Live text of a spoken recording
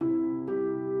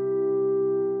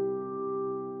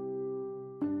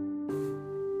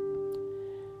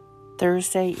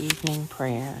Thursday evening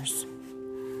prayers.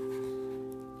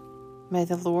 May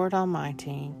the Lord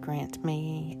Almighty grant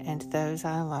me and those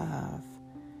I love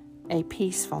a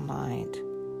peaceful night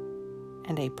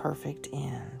and a perfect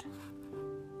end.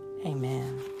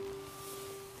 Amen.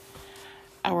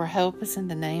 Our help is in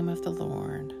the name of the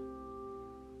Lord,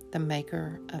 the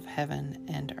maker of heaven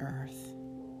and earth.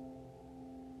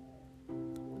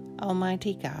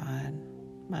 Almighty God,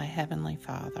 my heavenly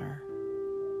Father,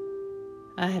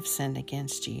 I have sinned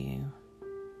against you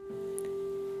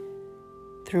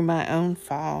through my own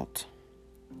fault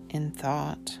in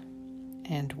thought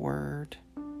and word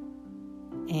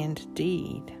and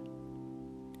deed,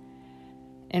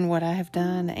 in what I have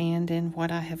done and in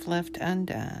what I have left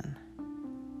undone.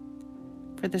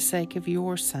 For the sake of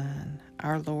your Son,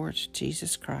 our Lord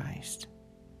Jesus Christ,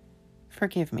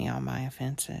 forgive me all my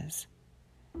offenses,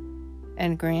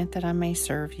 and grant that I may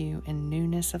serve you in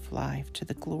newness of life to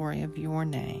the glory of your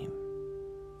name.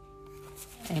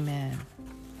 Amen.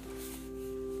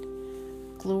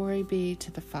 Glory be to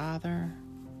the Father,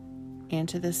 and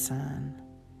to the Son,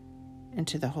 and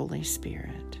to the Holy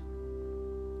Spirit,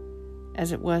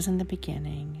 as it was in the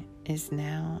beginning, is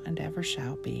now, and ever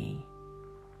shall be,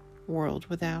 world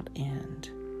without end.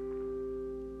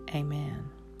 Amen.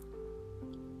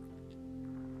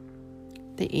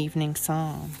 The Evening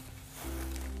Psalm.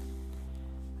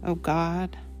 O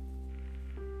God,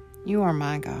 you are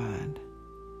my God.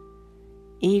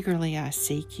 Eagerly I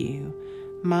seek you.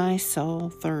 My soul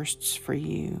thirsts for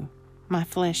you. My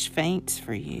flesh faints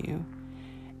for you,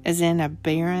 as in a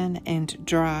barren and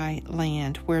dry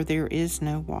land where there is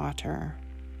no water.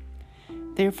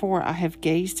 Therefore I have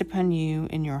gazed upon you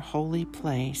in your holy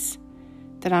place,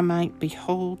 that I might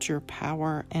behold your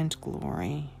power and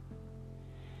glory.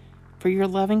 For your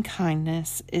loving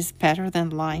kindness is better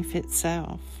than life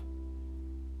itself.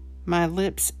 My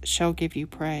lips shall give you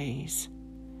praise.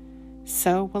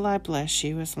 So will I bless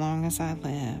you as long as I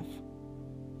live,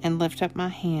 and lift up my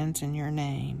hands in your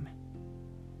name.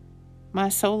 My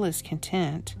soul is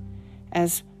content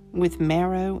as with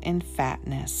marrow and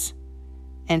fatness,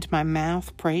 and my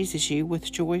mouth praises you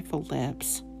with joyful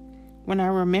lips, when I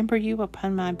remember you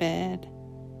upon my bed,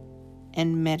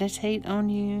 and meditate on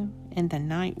you in the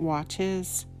night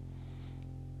watches.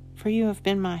 For you have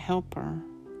been my helper,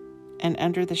 and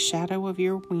under the shadow of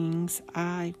your wings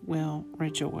I will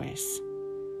rejoice.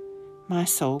 My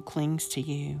soul clings to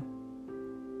you.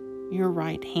 Your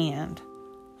right hand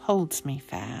holds me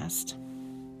fast.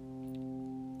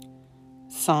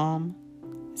 Psalm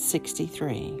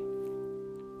 63.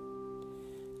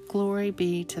 Glory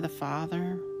be to the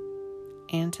Father,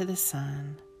 and to the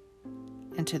Son,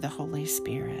 and to the Holy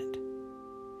Spirit,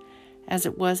 as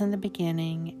it was in the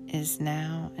beginning, is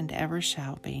now, and ever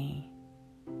shall be,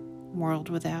 world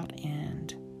without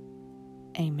end.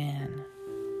 Amen.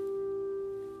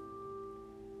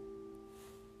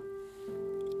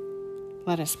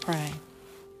 Let us pray.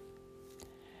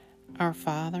 Our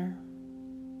Father,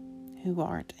 who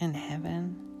art in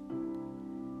heaven,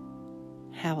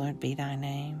 hallowed be thy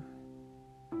name.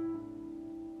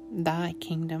 Thy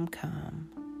kingdom come,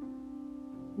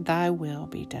 thy will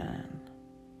be done,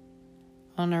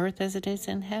 on earth as it is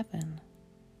in heaven.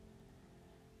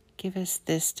 Give us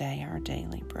this day our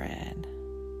daily bread,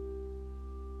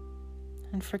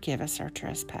 and forgive us our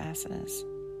trespasses,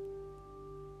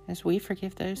 as we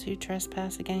forgive those who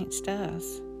trespass against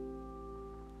us.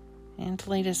 And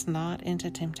lead us not into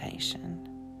temptation,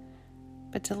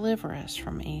 but deliver us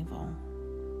from evil.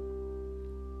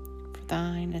 For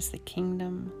thine is the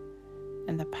kingdom,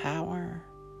 and the power,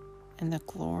 and the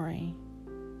glory,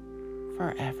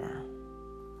 forever.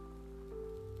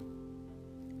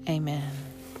 Amen.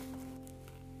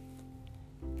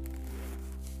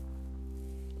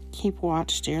 Keep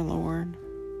watch, dear Lord,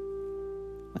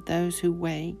 with those who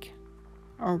wake,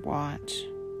 or watch,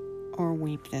 or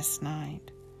weep this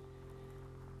night,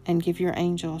 and give your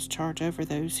angels charge over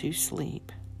those who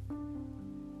sleep.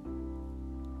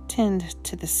 Tend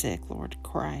to the sick, Lord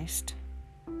Christ.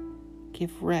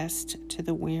 Give rest to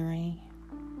the weary.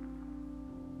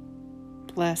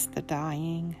 Bless the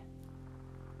dying.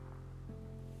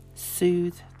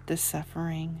 Soothe the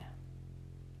suffering.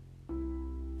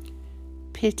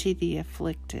 Pity the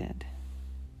afflicted.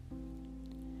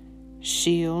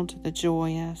 Shield the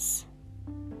joyous.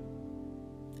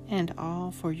 And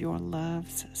all for your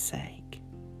love's sake.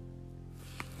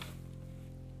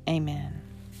 Amen.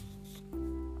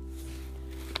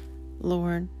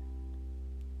 Lord,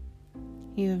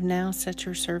 you have now set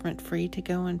your servant free to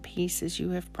go in peace as you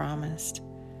have promised.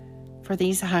 For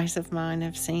these eyes of mine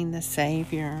have seen the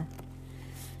Savior,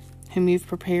 whom you've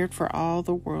prepared for all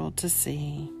the world to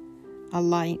see, a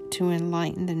light to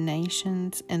enlighten the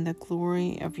nations and the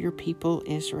glory of your people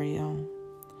Israel.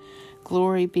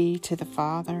 Glory be to the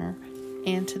Father,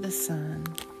 and to the Son,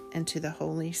 and to the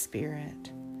Holy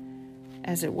Spirit,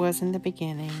 as it was in the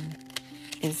beginning,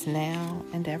 is now,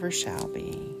 and ever shall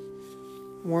be,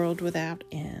 world without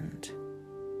end.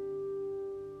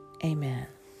 Amen.